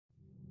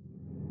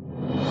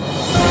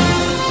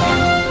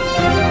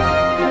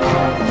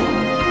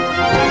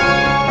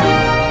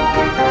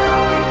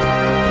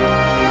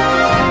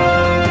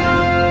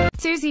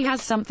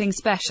something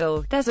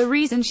special. There's a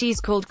reason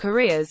she's called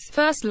Korea's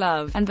first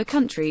love, and the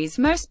country's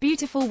most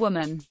beautiful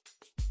woman.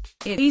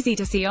 It's easy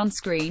to see on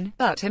screen,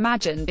 but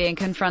imagine being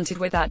confronted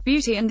with that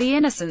beauty and the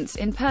innocence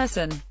in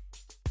person.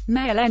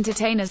 Male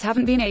entertainers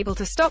haven't been able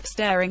to stop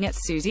staring at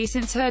Suzy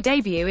since her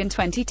debut in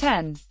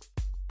 2010.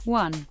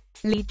 1.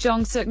 Lee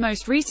Jong-suk.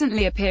 Most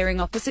recently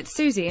appearing opposite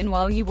Suzy in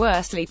While You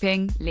Were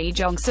Sleeping, Lee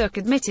Jong-suk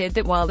admitted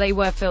that while they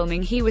were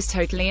filming he was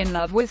totally in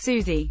love with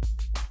Suzy.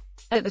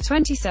 At the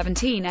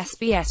 2017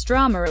 SBS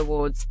Drama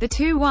Awards, the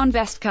two won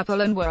Best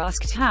Couple and were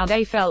asked how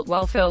they felt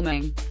while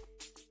filming.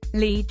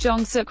 Lee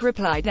Jong-suk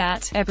replied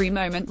that, "Every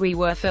moment we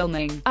were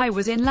filming, I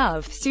was in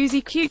love," Suzy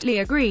cutely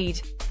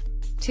agreed.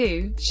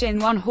 2.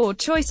 Shinwon Horde.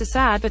 Choices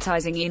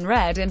advertising in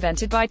red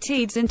invented by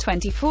Teeds in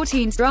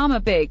 2014's drama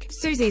Big.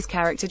 Suzy's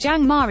character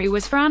Jang Mari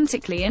was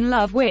frantically in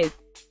love with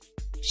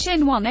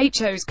Shinwon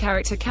Ho's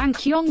character Kang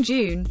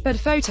Kyung-joon, but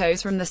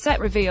photos from the set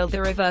revealed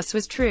the reverse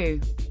was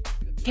true.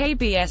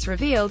 KBS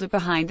revealed a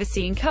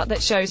behind-the-scene cut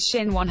that shows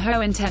Shinwon Ho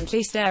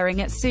intently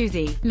staring at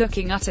Suzy,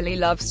 looking utterly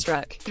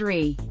love-struck.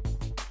 3.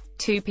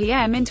 2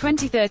 p.m. in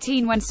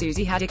 2013 when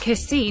Suzy had a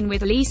kiss scene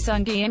with Lee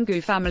Seung-gi in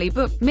Gu Family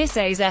Book. Miss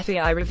A's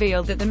FEI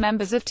revealed that the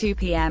members of 2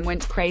 p.m.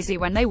 went crazy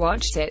when they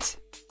watched it.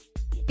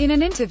 In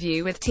an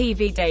interview with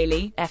TV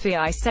Daily,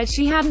 FEI said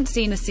she hadn't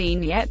seen the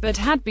scene yet but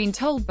had been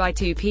told by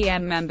 2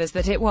 p.m. members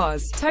that it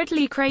was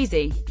totally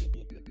crazy.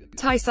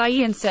 Tae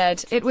Se-yeon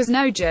said, "It was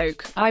no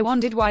joke. I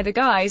wondered why the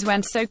guys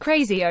went so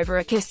crazy over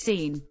a kiss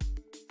scene.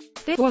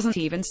 This wasn't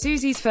even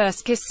Suzy's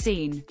first kiss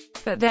scene.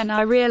 But then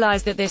I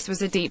realized that this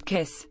was a deep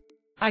kiss.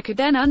 I could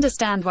then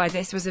understand why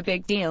this was a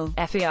big deal."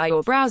 FEI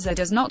or browser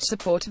does not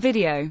support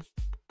video.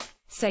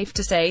 Safe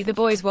to say the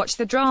boys watched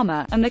the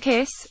drama, and the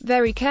kiss,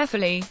 very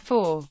carefully.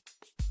 4.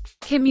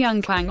 Kim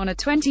Young-kwang. On a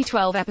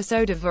 2012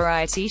 episode of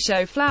variety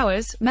show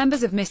Flowers,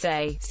 members of Miss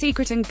A,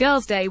 Secret and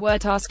Girls' Day were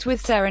tasked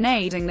with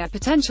serenading their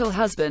potential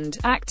husband,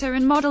 actor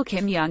and model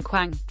Kim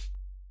Young-kwang.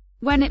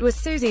 When it was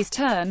Suzy's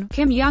turn,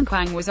 Kim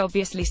Young-kwang was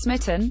obviously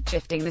smitten,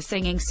 shifting the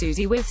singing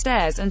Suzy with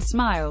stares and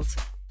smiles.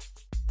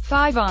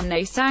 5. Ahn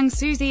Na-sang.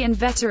 Suzy and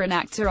veteran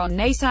actor Ahn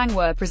Na-sang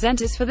were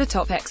presenters for the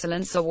Top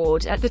Excellence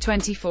Award at the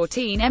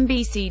 2014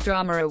 MBC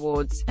Drama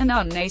Awards, and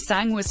Ahn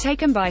Na-sang was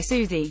taken by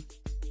Suzy.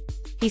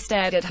 He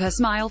stared at her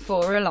smile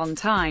for a long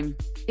time.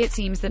 It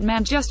seems that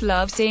men just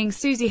love seeing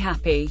Suzy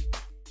happy.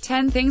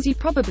 10 things you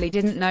probably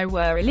didn't know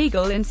were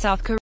illegal in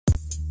South Korea.